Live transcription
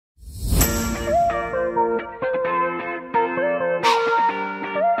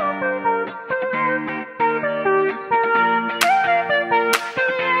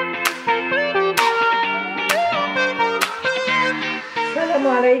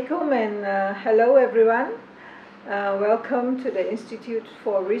Assalamualaikum and hello everyone. Welcome to the Institute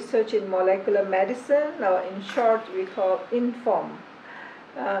for Research in Molecular Medicine, or in short we call Informm.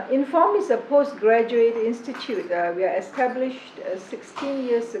 Informm is a postgraduate institute. We are established 16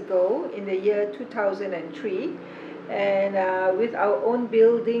 years ago in the year 2003, and with our own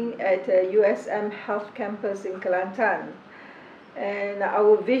building at USM Health Campus in Kelantan. And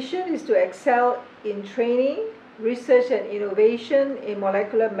our vision is to excel in training, research and innovation in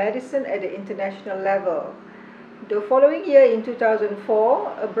molecular medicine at the international level. The following year, in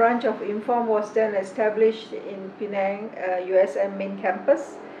 2004, a branch of Informm was then established in Penang, USM main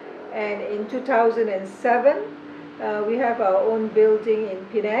campus. And in 2007, we have our own building in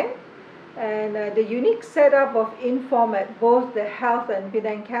Penang. And the unique setup of Informm at both the health and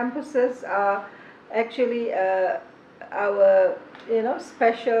Penang campuses are actually our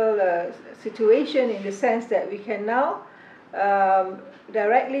special situation, in the sense that we can now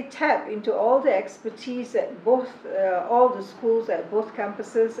directly tap into all the expertise at both all the schools at both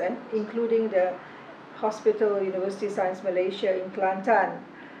campuses, and including the Hospital University Science Malaysia in Kelantan.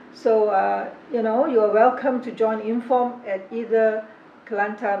 So you are welcome to join Informm at either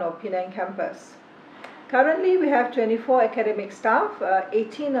Kelantan or Penang campus. Currently, we have 24 academic staff.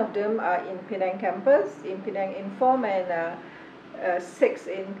 18 of them are in Penang campus, in Penang Informm, and 6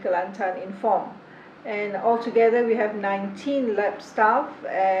 in Kelantan Informm. And altogether, we have 19 lab staff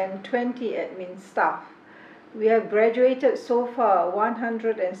and 20 admin staff. We have graduated so far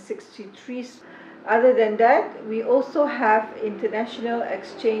 163. Other than that, we also have international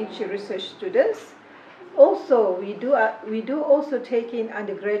exchange research students. Also, we do also take in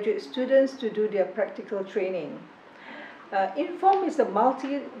undergraduate students to do their practical training. Informm is a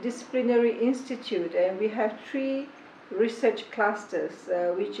multidisciplinary institute, and we have 3 research clusters,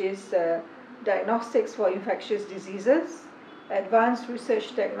 which is diagnostics for infectious diseases, advanced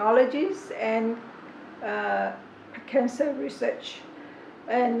research technologies, and cancer research.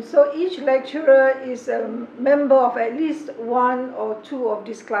 And so each lecturer is a member of at least 1 or 2 of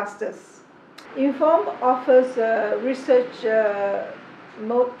these clusters. Informm offers research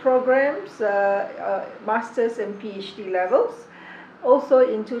mode programs, master's and PhD levels. Also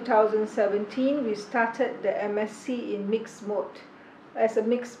in 2017, we started the MSc in mixed mode as a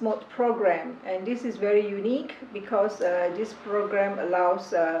mixed mode program, and this is very unique because this program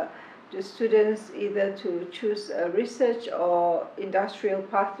allows the students either to choose a research or industrial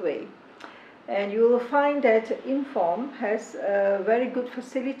pathway. And you will find that Informm has very good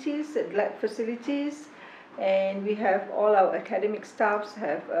facilities, lab facilities, and we have all our academic staffs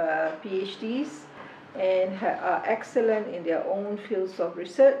have PhDs and are excellent in their own fields of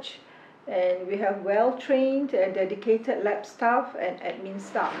research. And we have well-trained and dedicated lab staff and admin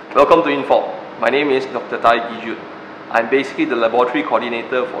staff. Welcome to Informm. My name is Dr. Tai Gijut. I'm basically the laboratory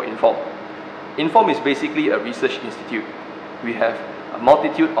coordinator for Informm. Informm is basically a research institute. We have a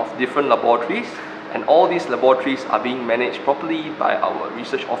multitude of different laboratories, and all these laboratories are being managed properly by our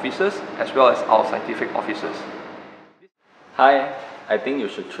research officers as well as our scientific officers. Hi, I think you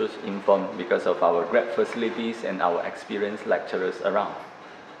should choose Informm because of our great facilities and our experienced lecturers around.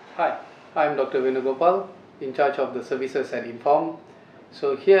 Hi, I'm Dr. Venugopal, in charge of the services at Informm.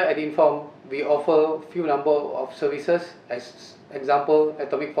 So here at Informm, we offer few number of services, as example,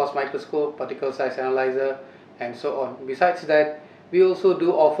 atomic force microscope, particle size analyzer, and so on. Besides that, we also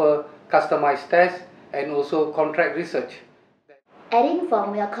do offer customized tests and also contract research. At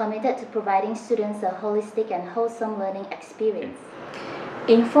Informm, we are committed to providing students a holistic and wholesome learning experience.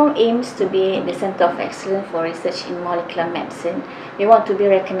 Informm aims to be the center of excellence for research in molecular medicine. We want to be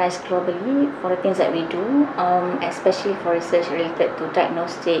recognized globally for the things that we do, especially for research related to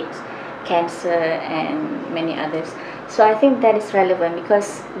diagnostics, cancer, and many others. So I think that is relevant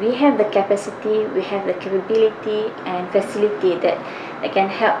because we have the capacity, we have the capability and facility that can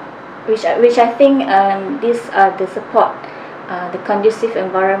help, which I think these are the support. The conducive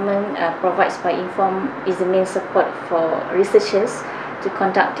environment provides by Informm is the main support for researchers to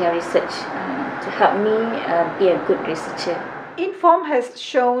conduct their research, to help me be a good researcher. Informm has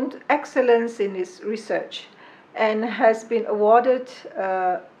shown excellence in its research and has been awarded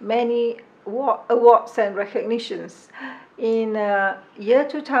many awards and recognitions. In year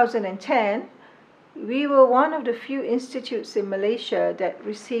 2010, we were one of the few institutes in Malaysia that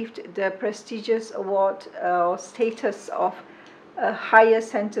received the prestigious award or status of higher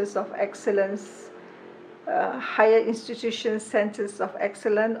centers of excellence, higher institutions centers of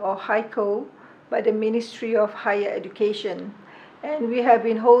excellence, or HICO, by the Ministry of Higher Education. And we have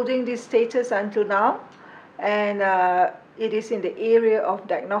been holding this status until now, and it is in the area of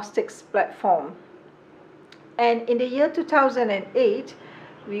diagnostics platform. And in the year 2008,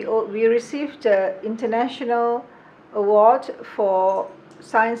 we received the International Award for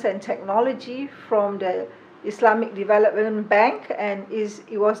Science and Technology from the Islamic Development Bank, and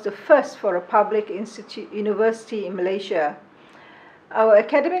it was the first for a public university in Malaysia. Our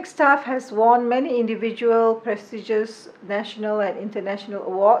academic staff has won many individual prestigious national and international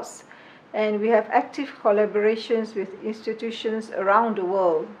awards, and we have active collaborations with institutions around the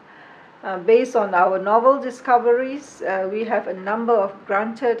world. Based on our novel discoveries, we have a number of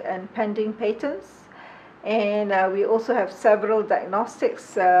granted and pending patents, and we also have several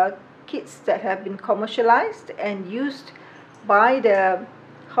diagnostics kits that have been commercialized and used by the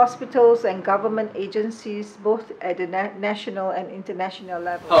hospitals and government agencies both at the national and international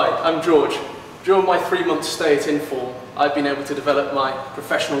level. Hi, I'm George. During my 3-month stay at Informm, I've been able to develop my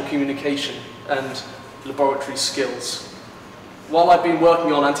professional communication and laboratory skills. While I've been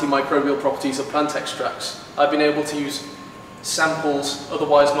working on antimicrobial properties of plant extracts, I've been able to use samples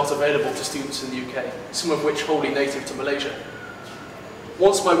otherwise not available to students in the UK, some of which wholly native to Malaysia.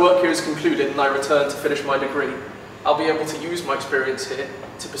 Once my work here is concluded and I return to finish my degree, I'll be able to use my experience here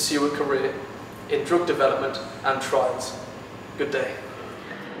to pursue a career in drug development and trials. Good day.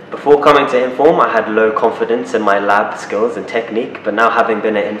 Before coming to Informm, I had low confidence in my lab skills and technique, but now having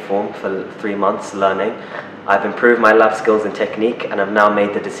been at Informm for 3 months learning, I've improved my lab skills and technique, and I've now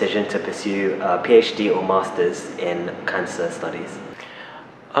made the decision to pursue a PhD or Masters in cancer studies.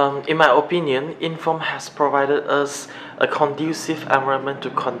 In my opinion, Informm has provided us a conducive environment to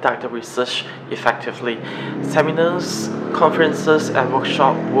conduct the research effectively. Seminars, conferences and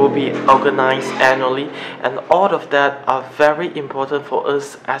workshops will be organized annually, and all of that are very important for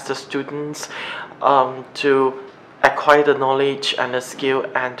us as the students to acquire the knowledge and the skill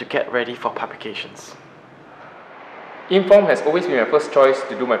and to get ready for publications. Informm has always been my first choice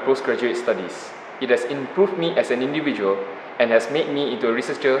to do my postgraduate studies. It has improved me as an individual and has made me into a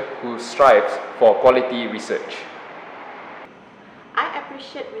researcher who strives for quality research. I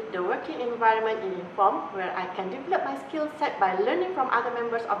appreciate with the working environment in Informm, where I can develop my skill set by learning from other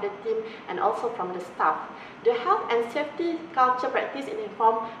members of the team and also from the staff. The health and safety culture practice in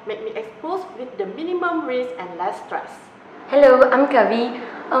Informm make me exposed with the minimum risk and less stress. Hello, I'm Kavi.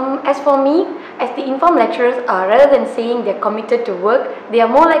 As for me, as the Informm lecturers are, rather than saying they're committed to work, they are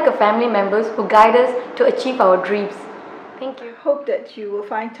more like a family members who guide us to achieve our dreams. Thank you. Hope that you will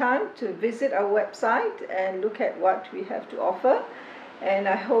find time to visit our website and look at what we have to offer. And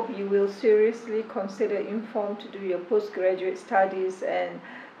I hope you will seriously consider Informm to do your postgraduate studies and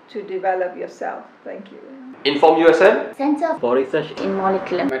to develop yourself. Thank you. Informm USM Center for Research in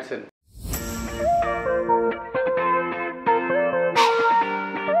Molecular Medicine.